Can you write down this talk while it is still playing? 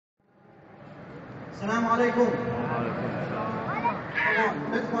Assalamu alaikum. Come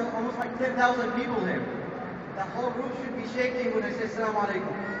on, there's almost like 10,000 people here. The whole room should be shaking when I say Assalamu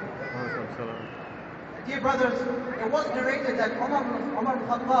alaikum. Dear brothers, it was narrated that Umar ibn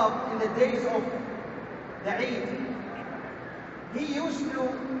Khattab, in the days of the Eid, he used to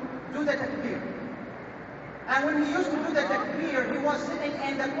do the takbeer. And when he used to do the takbeer, he was sitting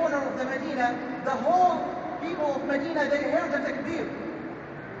in the corner of the Medina. The whole people of Medina, they heard the takbeer.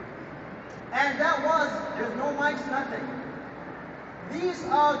 And that was, there's no mics, nothing. These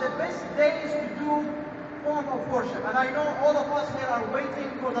are the best days to do form of worship. And I know all of us here are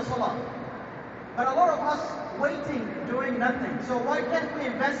waiting for the salah. But a lot of us waiting, doing nothing. So why can't we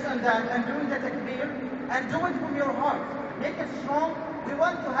invest in that and doing the takbeer and do it from your heart? Make it strong. We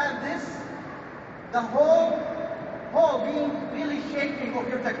want to have this, the whole being really shaking of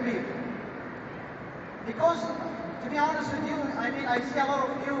your takbeer. Because, to be honest with you, I mean, I see a lot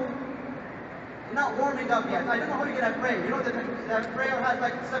of you not warming up yet. I don't know how you're going to pray. You know that the prayer has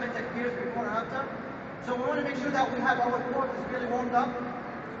like 7 takbeers before and after. So we want to make sure that we have our throat is really warmed up.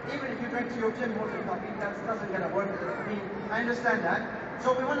 Even if you drink your gin water coffee, that doesn't going to work. I mean, I understand that.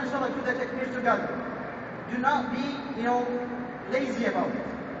 So we want to inshallah do the takbeers together. Do not be, lazy about it.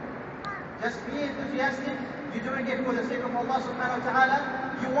 Just be enthusiastic. You're doing it for the sake of Allah subhanahu wa ta'ala.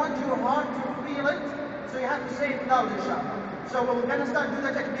 You want your heart to feel it, so you have to say it loud, inshallah. So we're going to start doing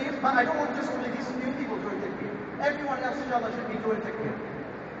the takbir, but I don't want just only these few people doing takbir. Everyone else, inshallah, should be doing takbir.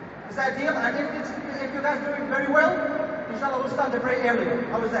 Is that deal? And if you guys are doing very well, inshallah, we'll start the prayer earlier.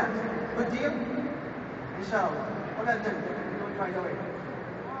 How is that? Good deal? Inshallah. Okay, then. We'll try the way.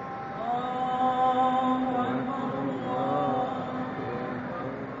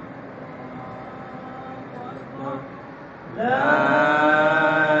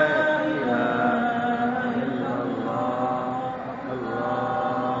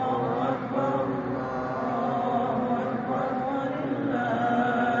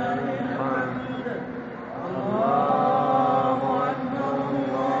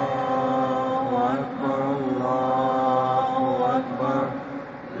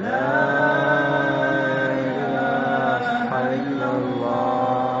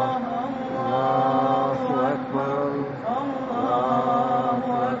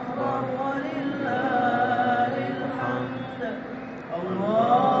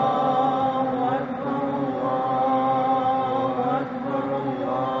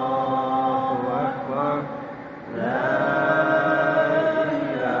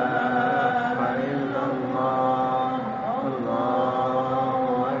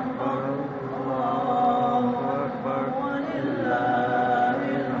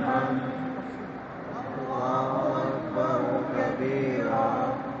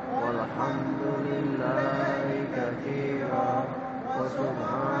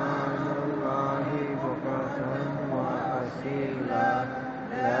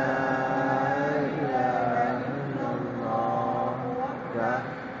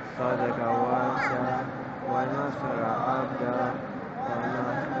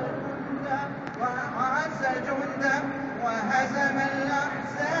 وهزم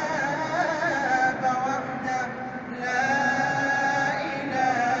الأحزاب وحده لا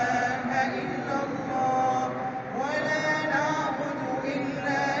إله إلا الله ولا نعبد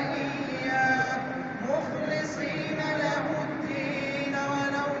إلا إياه مخلصين له الدين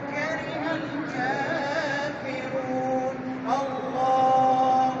ولو كره الكافرون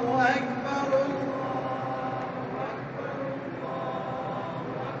الله أكبر الله أكبر الله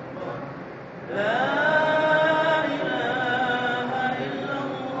أكبر لا